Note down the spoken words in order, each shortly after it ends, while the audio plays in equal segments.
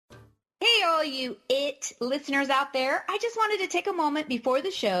Hey, all you IT listeners out there. I just wanted to take a moment before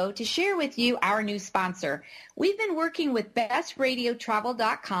the show to share with you our new sponsor. We've been working with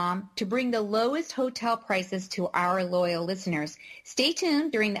bestradiotravel.com to bring the lowest hotel prices to our loyal listeners. Stay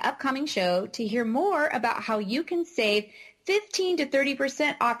tuned during the upcoming show to hear more about how you can save 15 to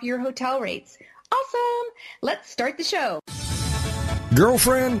 30% off your hotel rates. Awesome! Let's start the show.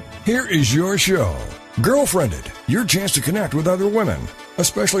 Girlfriend, here is your show. Girlfriended, your chance to connect with other women,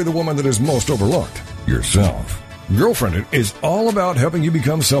 especially the woman that is most overlooked, yourself. Girlfriended is all about helping you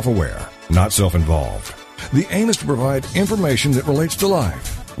become self-aware, not self-involved. The aim is to provide information that relates to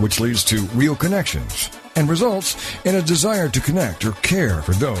life, which leads to real connections and results in a desire to connect or care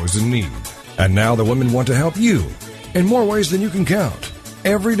for those in need. And now the women want to help you in more ways than you can count,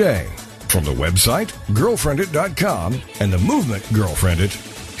 every day. From the website, girlfriendit.com, and the movement Girlfriendit,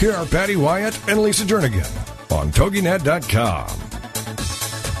 here are Patty Wyatt and Lisa Jernigan on TogiNet.com.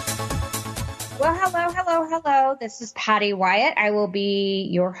 Well, hello. This is Patty Wyatt. I will be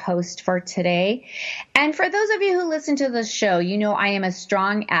your host for today. And for those of you who listen to the show, you know I am a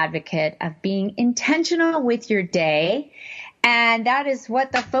strong advocate of being intentional with your day. And that is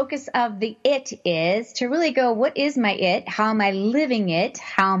what the focus of the IT is, to really go, what is my IT? How am I living it?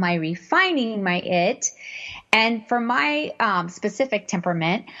 How am I refining my IT? And for my specific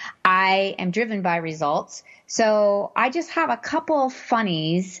temperament, I am driven by results. So I just have a couple of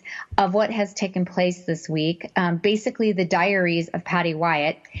funnies of what has taken place this week, basically the diaries of Patty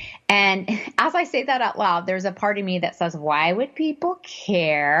Wyatt. And as I say that out loud, there's a part of me that says, why would people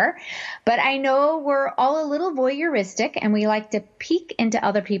care? But I know we're all a little voyeuristic and we like to peek into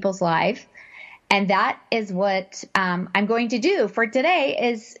other people's lives. And that is what I'm going to do for today,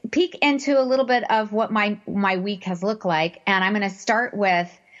 is peek into a little bit of what my week has looked like. And I'm going to start with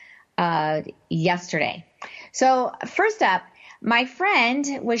yesterday. So first up, my friend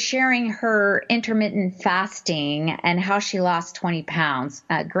was sharing her intermittent fasting and how she lost 20 pounds.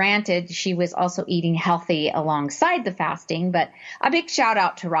 Granted, she was also eating healthy alongside the fasting, but a big shout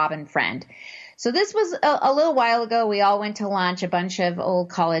out to Robin Friend. So this was a little while ago. We all went to lunch, a bunch of old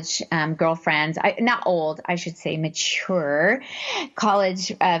college girlfriends, not old, I should say mature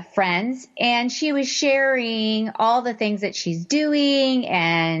college friends. And she was sharing all the things that she's doing.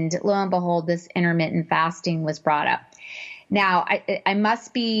 And lo and behold, this intermittent fasting was brought up. Now, I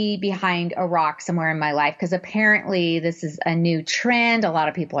must be behind a rock somewhere in my life, because apparently this is a new trend. A lot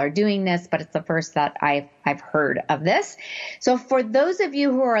of people are doing this, but it's the first that I've heard of this. So for those of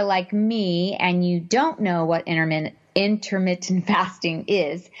you who are like me and you don't know what intermittent fasting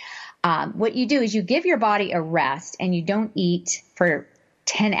is, what you do is you give your body a rest and you don't eat for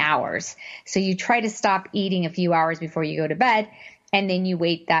 10 hours. So you try to stop eating a few hours before you go to bed. And then you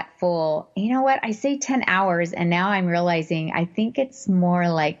wait that full, you know what, I say 10 hours, and now I'm realizing I think it's more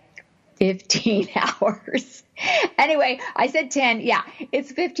like 15 hours. Anyway, I said 10. Yeah, it's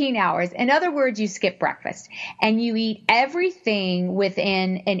 15 hours. In other words, you skip breakfast and you eat everything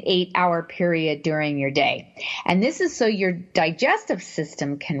within an 8-hour period during your day. And this is so your digestive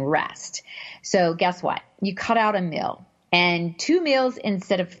system can rest. So guess what? You cut out a meal. And 2 meals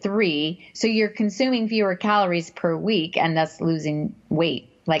instead of 3. So you're consuming fewer calories per week and thus losing weight.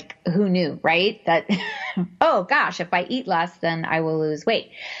 Like, who knew, right? That, oh gosh, if I eat less, then I will lose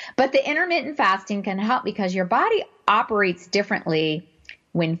weight. But the intermittent fasting can help because your body operates differently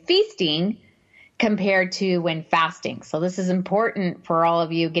when feasting compared to when fasting. So this is important for all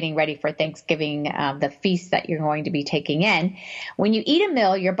of you getting ready for Thanksgiving, the feast that you're going to be taking in. When you eat a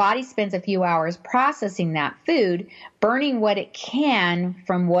meal, your body spends a few hours processing that food, burning what it can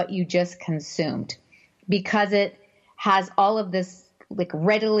from what you just consumed. Because it has all of this like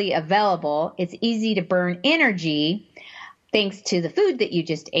readily available, it's easy to burn energy. Thanks to the food that you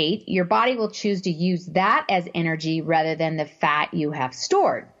just ate, your body will choose to use that as energy rather than the fat you have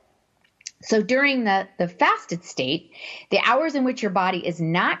stored. So during the fasted state, the hours in which your body is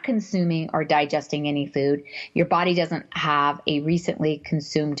not consuming or digesting any food, your body doesn't have a recently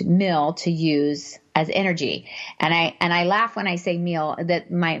consumed meal to use as energy. And I laugh when I say meal,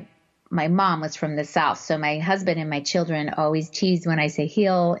 that my mom was from the South. So my husband and my children always tease when I say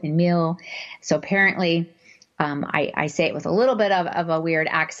heel and meal. So apparently I say it with a little bit of a weird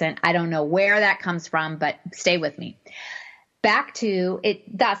accent. I don't know where that comes from, but stay with me. Back to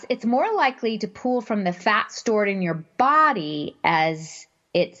it, thus, it's more likely to pull from the fat stored in your body as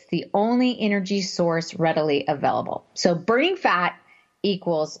it's the only energy source readily available. So burning fat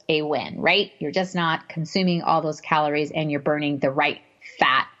equals a win, right? You're just not consuming all those calories and you're burning the right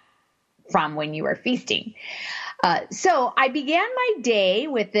fat from when you were feasting. So I began my day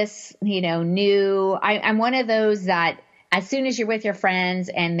with this, I'm one of those that as soon as you're with your friends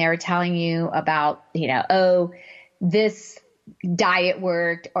and they're telling you about, oh, this diet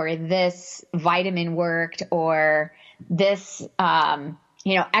worked or this vitamin worked or this,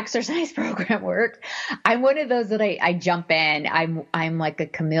 exercise program worked. I'm one of those that I jump in. I'm like a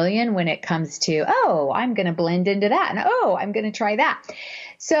chameleon when it comes to, oh, I'm going to blend into that. And oh, I'm going to try that.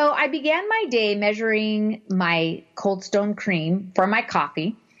 So I began my day measuring my Cold Stone cream for my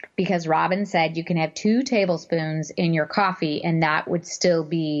coffee because Robin said you can have 2 tablespoons in your coffee and that would still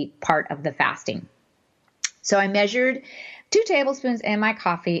be part of the fasting. So I measured 2 tablespoons in my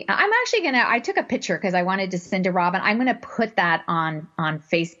coffee. I'm actually I took a picture because I wanted to send to Robin. I'm going to put that on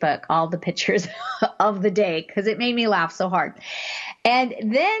Facebook, all the pictures of the day, because it made me laugh so hard. And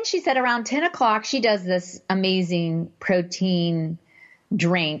then she said around 10 o'clock, she does this amazing protein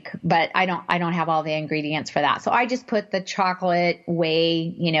drink, but I don't have all the ingredients for that. So I just put the chocolate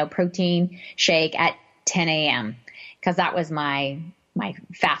whey, protein shake at 10 a.m. because that was my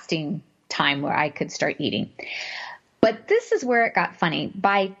fasting time where I could start eating. But this is where it got funny.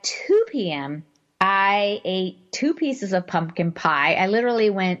 By 2 p.m., I ate 2 pieces of pumpkin pie. I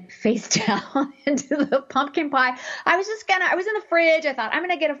literally went face down into the pumpkin pie. I was in the fridge. I thought I'm going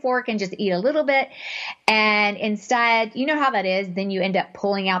to get a fork and just eat a little bit. And instead, you know how that is. Then you end up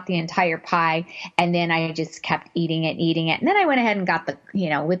pulling out the entire pie. And then I just kept eating it. And then I went ahead and got the,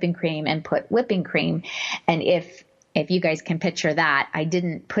 whipping cream and put whipping cream. And if you guys can picture that, I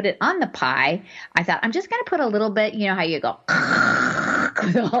didn't put it on the pie. I thought I'm just going to put a little bit, how you go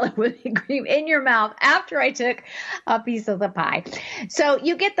with all the whipping cream in your mouth after I took a piece of the pie. So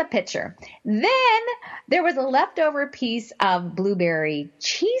you get the picture. Then there was a leftover piece of blueberry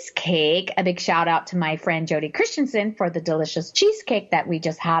cheesecake. A big shout out to my friend Jody Christensen for the delicious cheesecake that we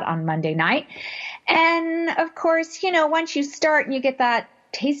just had on Monday night. And of course, once you start and you get that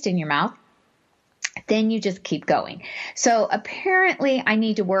taste in your mouth, then you just keep going. So apparently I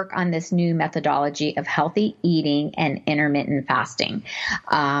need to work on this new methodology of healthy eating and intermittent fasting.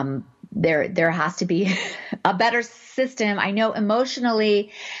 There has to be a better system. I know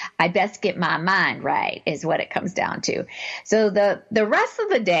emotionally I best get my mind right is what it comes down to. So the rest of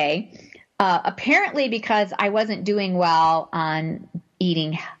the day, apparently because I wasn't doing well on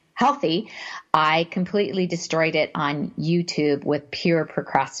eating healthy, I completely destroyed it on YouTube with pure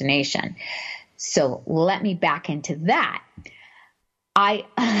procrastination. So let me back into that.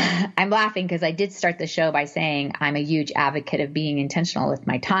 I'm laughing because I did start the show by saying I'm a huge advocate of being intentional with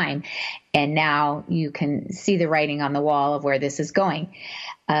my time. And now you can see the writing on the wall of where this is going.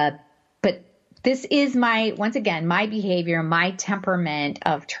 But this is once again, my behavior, my temperament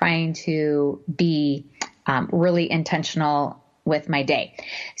of trying to be really intentional with my day.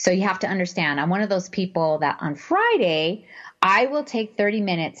 So you have to understand, I'm one of those people that on Friday, I will take 30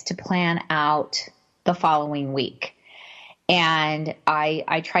 minutes to plan out the following week. And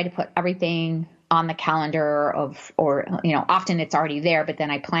I try to put everything on the calendar often it's already there, but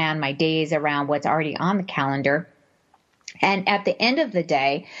then I plan my days around what's already on the calendar. And at the end of the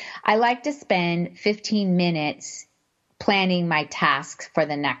day, I like to spend 15 minutes planning my tasks for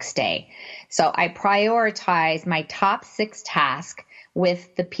the next day. So I prioritize my top 6 tasks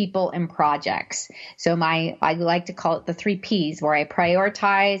with the people and projects. So I like to call it the 3 Ps, where I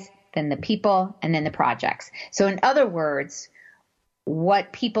prioritize, then the people, and then the projects. So in other words,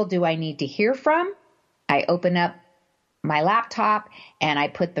 what people do I need to hear from? I open up my laptop and I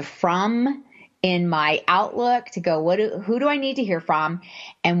put the from in my Outlook to go, who do I need to hear from?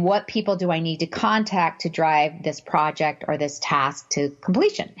 And what people do I need to contact to drive this project or this task to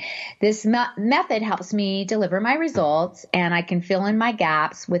completion? This method helps me deliver my results, and I can fill in my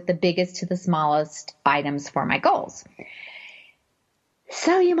gaps with the biggest to the smallest items for my goals.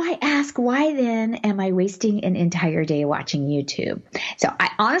 So you might ask, why then am I wasting an entire day watching YouTube? So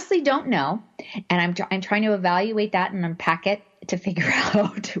I honestly don't know. And I'm trying to evaluate that and unpack it to figure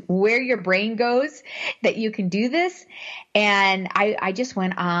out where your brain goes that you can do this. And I just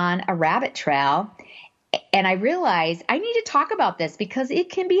went on a rabbit trail and I realized I need to talk about this because it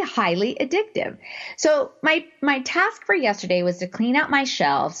can be highly addictive. So my task for yesterday was to clean out my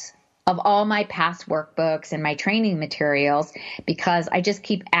shelves of all my past workbooks and my training materials because I just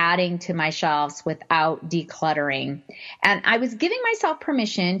keep adding to my shelves without decluttering. And I was giving myself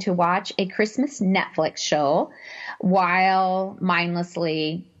permission to watch a Christmas Netflix show while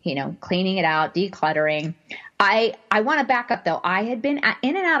mindlessly, cleaning it out, decluttering. I want to back up though. I had been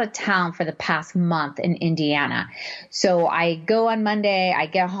in and out of town for the past month in Indiana. So I go on Monday, I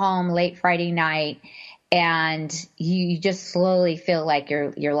get home late Friday night, And you just slowly feel like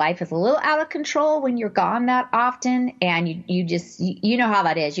your life is a little out of control when you're gone that often. And you know how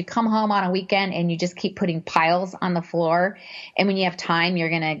that is. You come home on a weekend and you just keep putting piles on the floor. And when you have time, you're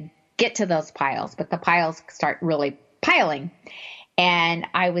going to get to those piles, but the piles start really piling. And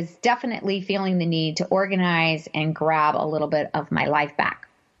I was definitely feeling the need to organize and grab a little bit of my life back.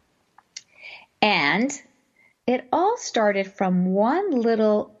 And it all started from one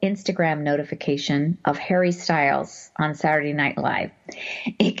little Instagram notification of Harry Styles on Saturday Night Live.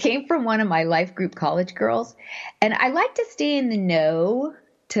 It came from one of my life group college girls, and I like to stay in the know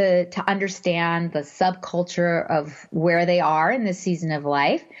to understand the subculture of where they are in this season of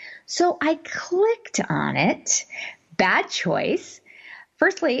life. So I clicked on it. Bad choice.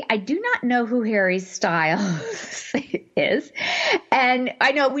 Firstly, I do not know who Harry Styles is. And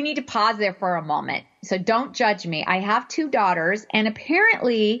I know we need to pause there for a moment. So don't judge me. I have 2 daughters, and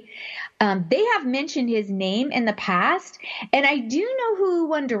apparently they have mentioned his name in the past. And I do know who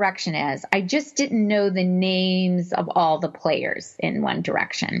One Direction is. I just didn't know the names of all the players in One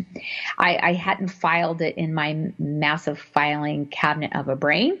Direction. I hadn't filed it in my massive filing cabinet of a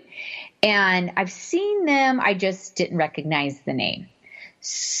brain. And I've seen them. I just didn't recognize the name.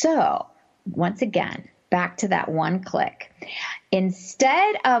 So once again, back to that one click.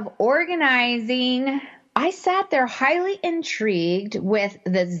 Instead of organizing, I sat there highly intrigued with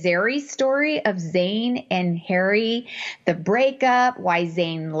the Zeri story of Zayn and Harry, the breakup, why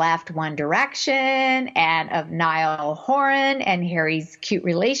Zayn left One Direction, and of Niall Horan and Harry's cute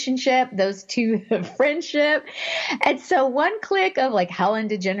relationship, those two friendship. And so one click of like Helen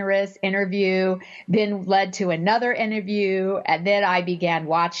DeGeneres interview then led to another interview. And then I began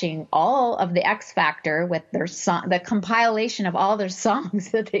watching all of the X Factor with their song, the compilation of all their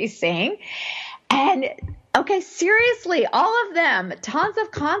songs that they sang. And okay, seriously, all of them, tons of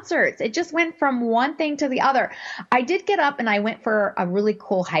concerts. It just went from one thing to the other. I did get up and I went for a really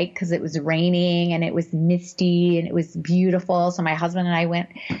cool hike because it was raining and it was misty and it was beautiful. So my husband and I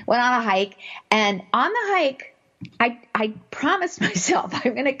went on a hike, and on the hike, I promised myself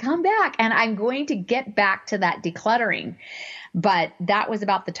I'm going to come back and I'm going to get back to that decluttering. But that was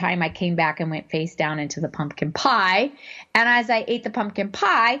about the time I came back and went face down into the pumpkin pie. And as I ate the pumpkin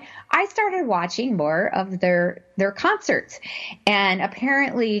pie, I started watching more of their concerts, and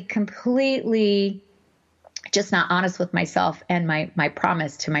apparently completely just not honest with myself and my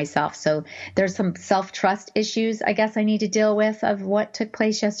promise to myself. So there's some self-trust issues I guess I need to deal with of what took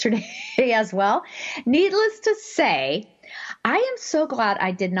place yesterday as well. Needless to say, I am so glad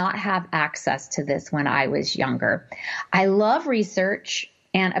I did not have access to this when I was younger. I love research,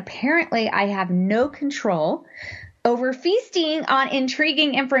 and apparently I have no control over feasting on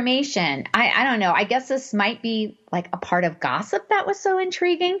intriguing information. I don't know. I guess this might be like a part of gossip that was so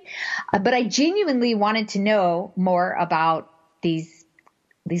intriguing, but I genuinely wanted to know more about these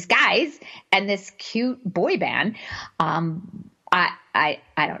guys and this cute boy band. I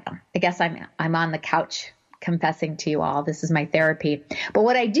don't know. I guess I'm on the couch confessing to you all. This is my therapy. But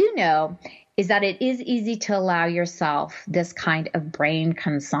what I do know is that it is easy to allow yourself this kind of brain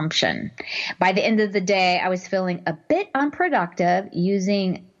consumption. By the end of the day, I was feeling a bit unproductive,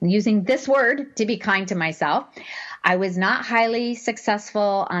 using this word to be kind to myself. I was not highly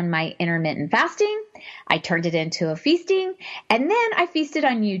successful on my intermittent fasting. I turned it into a feasting, and then I feasted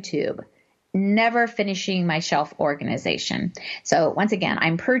on YouTube, never finishing my shelf organization. So once again,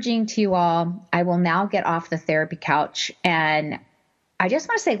 I'm purging to you all. I will now get off the therapy couch, and I just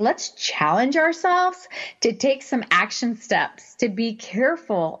want to say, let's challenge ourselves to take some action steps to be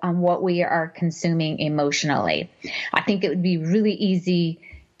careful on what we are consuming emotionally. I think it would be really easy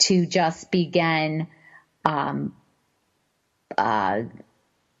to just begin having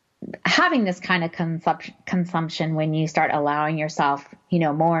this kind of consumption when you start allowing yourself,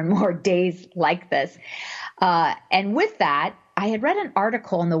 more and more days like this. And with that, I had read an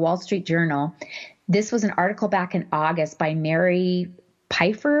article in the Wall Street Journal. This was an article back in August by Mary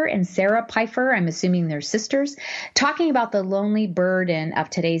Pfeiffer and Sarah Pfeiffer, I'm assuming they're sisters, talking about the lonely burden of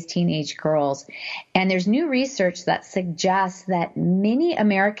today's teenage girls. And there's new research that suggests that many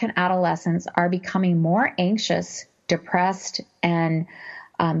American adolescents are becoming more anxious, depressed, and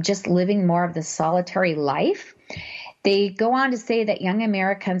just living more of the solitary life. They go on to say that young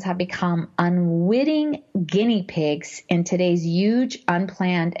Americans have become unwitting guinea pigs in today's huge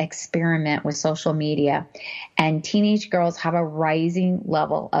unplanned experiment with social media, and teenage girls have a rising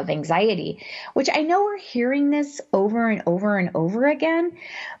level of anxiety, which I know we're hearing this over and over and over again,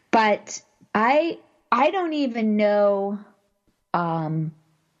 but I don't even know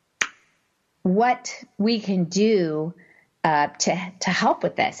what we can do to help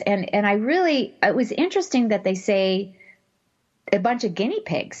with this. And it was interesting that they say a bunch of guinea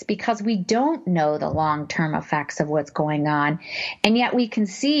pigs, because we don't know the long-term effects of what's going on. And yet we can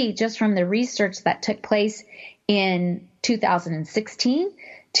see just from the research that took place in 2016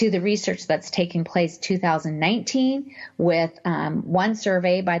 to the research that's taking place 2019 with one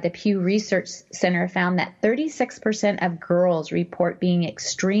survey by the Pew Research Center found that 36% of girls report being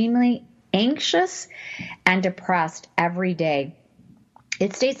extremely anxious and depressed every day.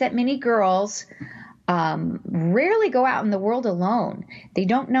 It states that many girls rarely go out in the world alone. They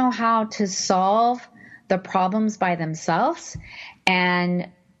don't know how to solve the problems by themselves. And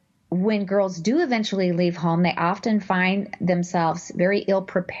when girls do eventually leave home, they often find themselves very ill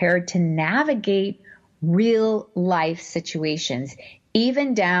prepared to navigate real life situations,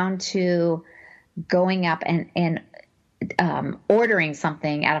 even down to going up and ordering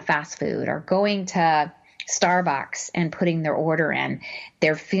something at a fast food or going to Starbucks and putting their order in.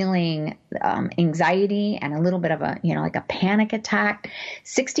 They're feeling anxiety and a little bit of like a panic attack.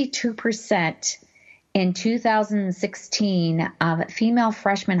 62% in 2016 of female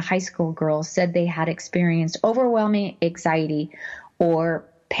freshman high school girls said they had experienced overwhelming anxiety or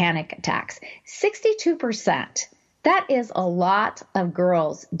panic attacks. 62%. That is a lot of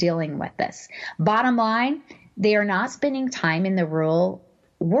girls dealing with this. Bottom line, they are not spending time in the real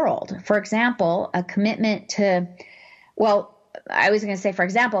world. For example, a commitment to, I was going to say, for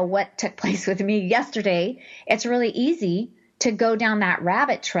example, what took place with me yesterday, it's really easy to go down that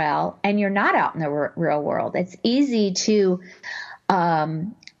rabbit trail and you're not out in the real world. It's easy to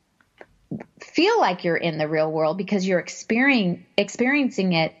feel like you're in the real world because you're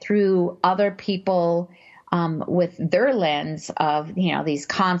experiencing it through other people with their lens of, these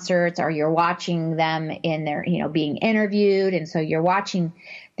concerts, or you're watching them in their, being interviewed. And so you're watching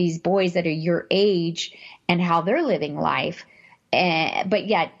these boys that are your age and how they're living life. But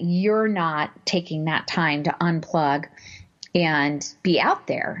yet you're not taking that time to unplug and be out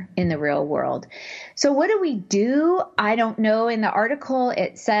there in the real world. So what do? I don't know. In the article,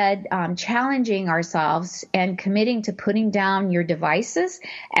 it said challenging ourselves and committing to putting down your devices.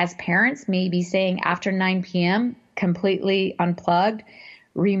 As parents, maybe saying after 9 p.m., completely unplugged,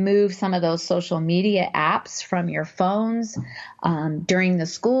 remove some of those social media apps from your phones during the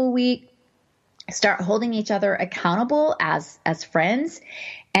school week. Start holding each other accountable as friends.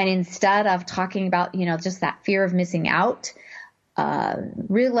 And instead of talking about, just that fear of missing out,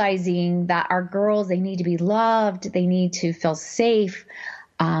 realizing that our girls, they need to be loved. They need to feel safe.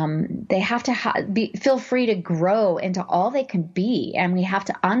 They have to feel free to grow into all they can be. And we have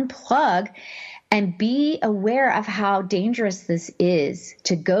to unplug and be aware of how dangerous this is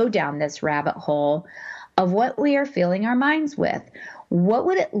to go down this rabbit hole of what we are filling our minds with. What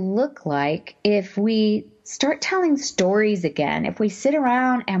would it look like if we start telling stories again? If we sit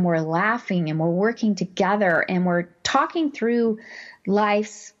around and we're laughing and we're working together and we're talking through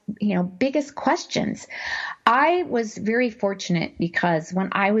life's, biggest questions. I was very fortunate because when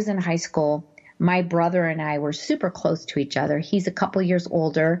I was in high school, my brother and I were super close to each other. He's a couple years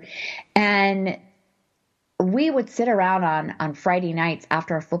older, and we would sit around on Friday nights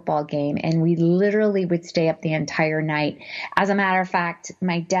after a football game, and we literally would stay up the entire night. As a matter of fact,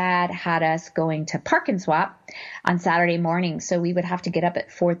 my dad had us going to Park and Swap on Saturday morning, so we would have to get up at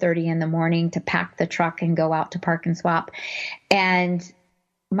 4:30 in the morning to pack the truck and go out to Park and Swap. And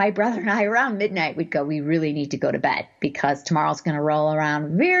my brother and I, around midnight, would go, we really need to go to bed because tomorrow's going to roll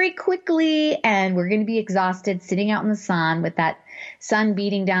around very quickly, and we're going to be exhausted sitting out in the sun with that sun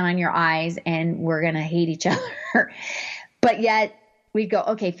beating down on your eyes, and we're going to hate each other. But yet we'd go,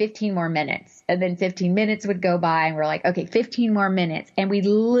 okay, 15 more minutes. And then 15 minutes would go by and we're like, okay, 15 more minutes. And we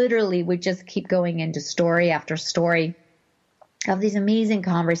literally would just keep going into story after story of these amazing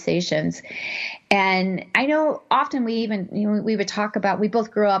conversations. And I know often we would talk about, we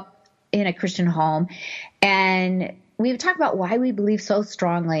both grew up in a Christian home, and we would talk about why we believe so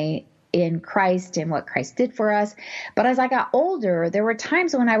strongly in Christ and what Christ did for us. But as I got older, there were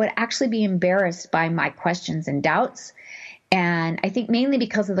times when I would actually be embarrassed by my questions and doubts. And I think mainly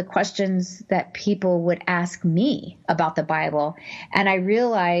because of the questions that people would ask me about the Bible. And I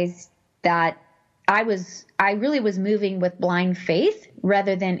realized that I really was moving with blind faith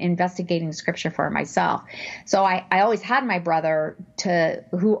rather than investigating scripture for myself. So I always had my brother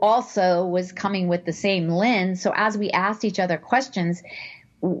who also was coming with the same lens. So as we asked each other questions,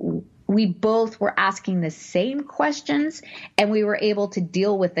 we both were asking the same questions, and we were able to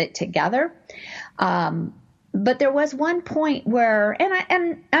deal with it together. But there was one point where,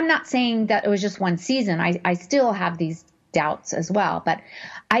 and I'm not saying that it was just one season. I still have these doubts as well. But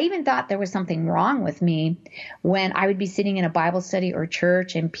I even thought there was something wrong with me when I would be sitting in a Bible study or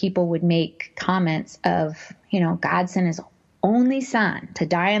church and people would make comments of, God sent his only son to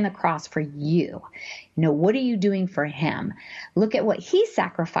die on the cross for you. What are you doing for him? Look at what he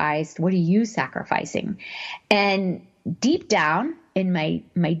sacrificed. What are you sacrificing? And deep down in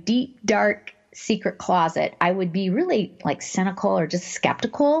my deep, dark, secret closet, I would be really like cynical or just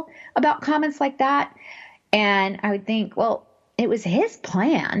skeptical about comments like that. And I would think, well, it was his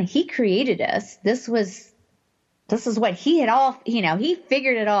plan. He created us. This is what he had he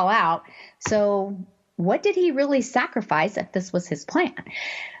figured it all out. So what did he really sacrifice if this was his plan?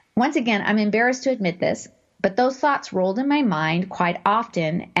 Once again, I'm embarrassed to admit this, but those thoughts rolled in my mind quite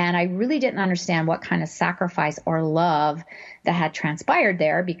often, and I really didn't understand what kind of sacrifice or love that had transpired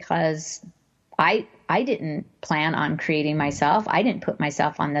there, because I didn't plan on creating myself. I didn't put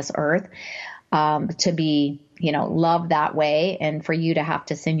myself on this earth to be, loved that way, and for you to have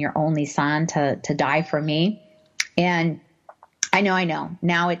to send your only son to die for me. And I know.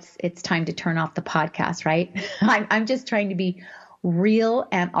 Now it's time to turn off the podcast, right? I'm just trying to be real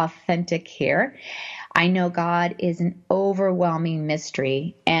and authentic here. I know God is an overwhelming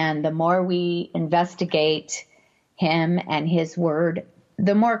mystery, and the more we investigate him and his word,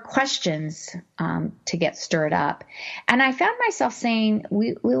 the more questions to get stirred up. And I found myself saying,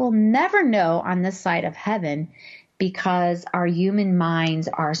 we will never know on this side of heaven because our human minds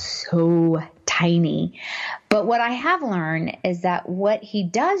are so tiny. But what I have learned is that what he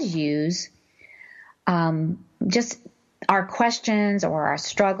does use, just our questions or our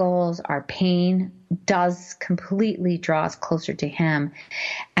struggles, our pain, does completely draw us closer to him.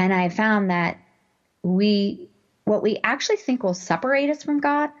 And I found that what we actually think will separate us from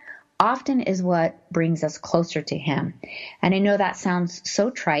God often is what brings us closer to him. And I know that sounds so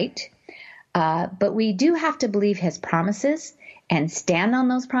trite, but we do have to believe his promises and stand on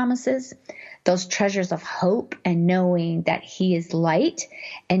those promises, those treasures of hope, and knowing that he is light.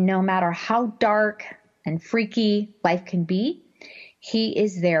 And no matter how dark and freaky life can be, he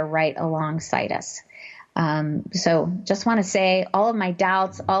is there right alongside us. So just want to say all of my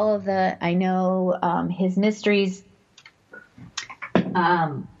doubts, all of his mysteries,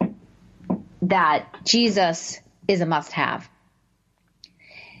 that Jesus is a must-have.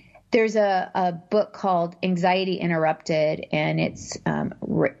 There's a book called Anxiety Interrupted, and it's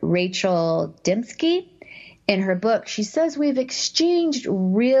Rachel Dembski. In her book, she says we've exchanged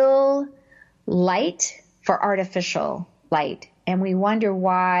real light for artificial light, and we wonder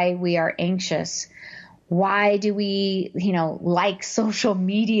why we are anxious. Why do we, like social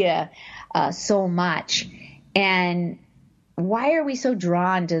media so much? And why are we so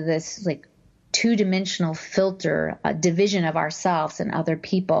drawn to this two-dimensional filter, division of ourselves and other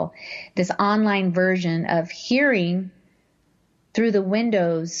people, this online version of hearing through the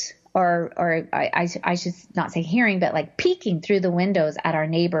windows, or I should not say hearing, but peeking through the windows at our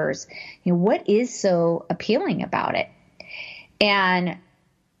neighbors? What is so appealing about it? And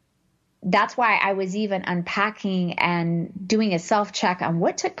that's why I was even unpacking and doing a self-check on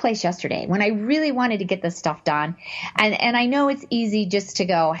what took place yesterday when I really wanted to get this stuff done. And I know it's easy just to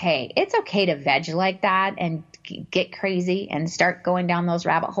go, hey, it's okay to veg like that and get crazy and start going down those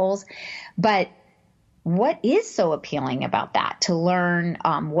rabbit holes. But what is so appealing about that? To learn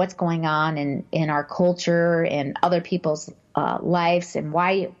what's going on in our culture and other people's lives, and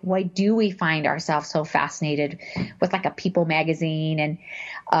why do we find ourselves so fascinated with a People magazine, and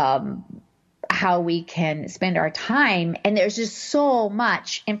how we can spend our time. And there's just so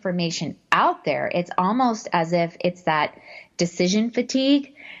much information out there. It's almost as if it's that decision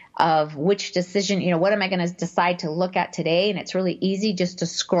fatigue of which decision, what am I going to decide to look at today? And it's really easy just to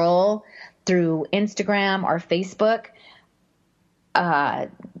scroll through Instagram or Facebook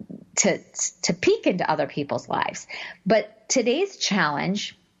to peek into other people's lives. But today's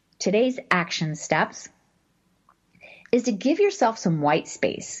challenge, today's action steps, is to give yourself some white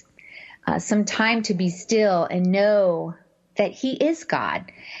space, some time to be still and know that he is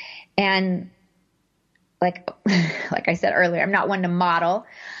God. And like I said earlier, I'm not one to model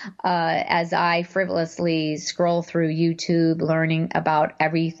as I frivolously scroll through YouTube learning about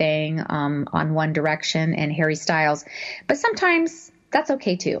everything on One Direction and Harry Styles. But sometimes that's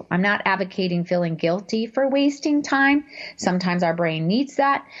okay too. I'm not advocating feeling guilty for wasting time. Sometimes our brain needs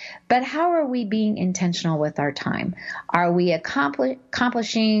that. But how are we being intentional with our time? Are we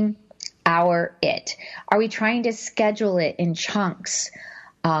accomplishing our it? Are we trying to schedule it in chunks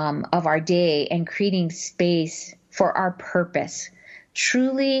of our day and creating space for our purpose?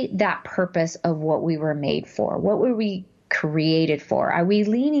 Truly that purpose of what we were made for. What were we created for? Are we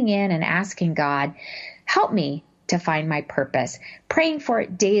leaning in and asking God, help me to find my purpose, praying for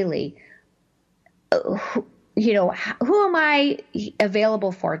it daily. You know, who am I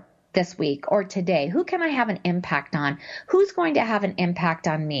available for this week or today? Who can I have an impact on? Who's going to have an impact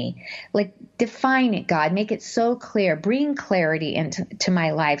on me? Like, define it, God. Make it so clear. Bring clarity into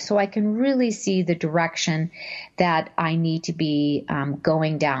my life so I can really see the direction that I need to be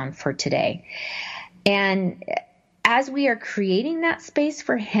going down for today. And as we are creating that space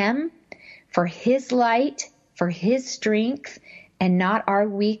for Him, for His light, for His strength, and not our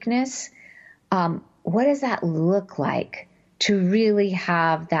weakness, what does that look like to really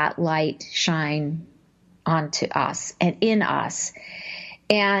have that light shine onto us and in us?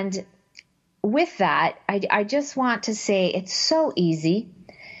 And with that, I just want to say it's so easy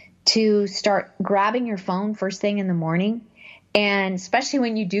to start grabbing your phone first thing in the morning. And especially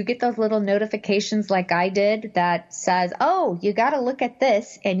when you do get those little notifications like I did that says, oh, you got to look at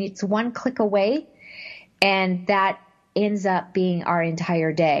this, and it's one click away. And that ends up being our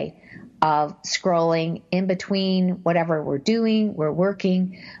entire day of scrolling in between whatever we're doing, we're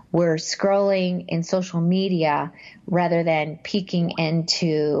working, we're scrolling in social media rather than peeking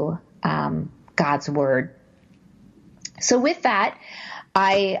into God's Word. So with that,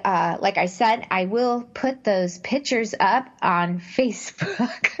 like I said, I will put those pictures up on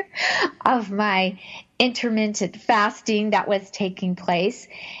Facebook of my intermittent fasting that was taking place.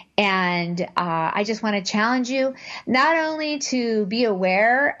 And I just want to challenge you not only to be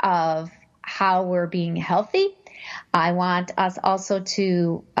aware of how we're being healthy, I want us also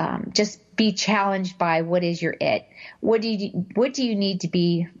to just be challenged by what is your it. What do you need to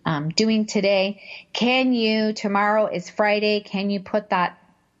be doing today? Can you, tomorrow is Friday, can you put that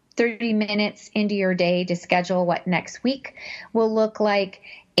 30 minutes into your day to schedule what next week will look like?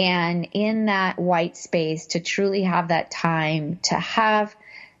 And in that white space, to truly have that time, to have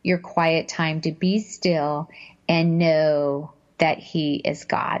your quiet time, to be still and know that He is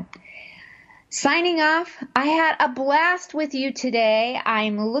God. Signing off, I had a blast with you today.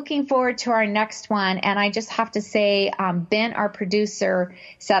 I'm looking forward to our next one. And I just have to say, Ben, our producer,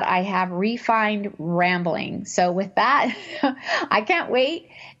 said I have refined rambling. So with that, I can't wait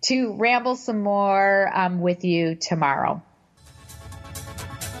to ramble some more with you tomorrow.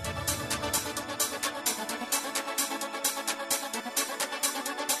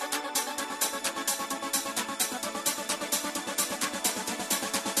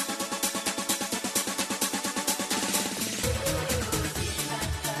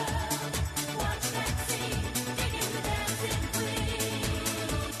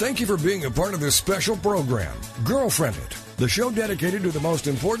 Thank you for being a part of this special program, Girlfriended, the show dedicated to the most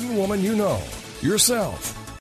important woman you know, yourself.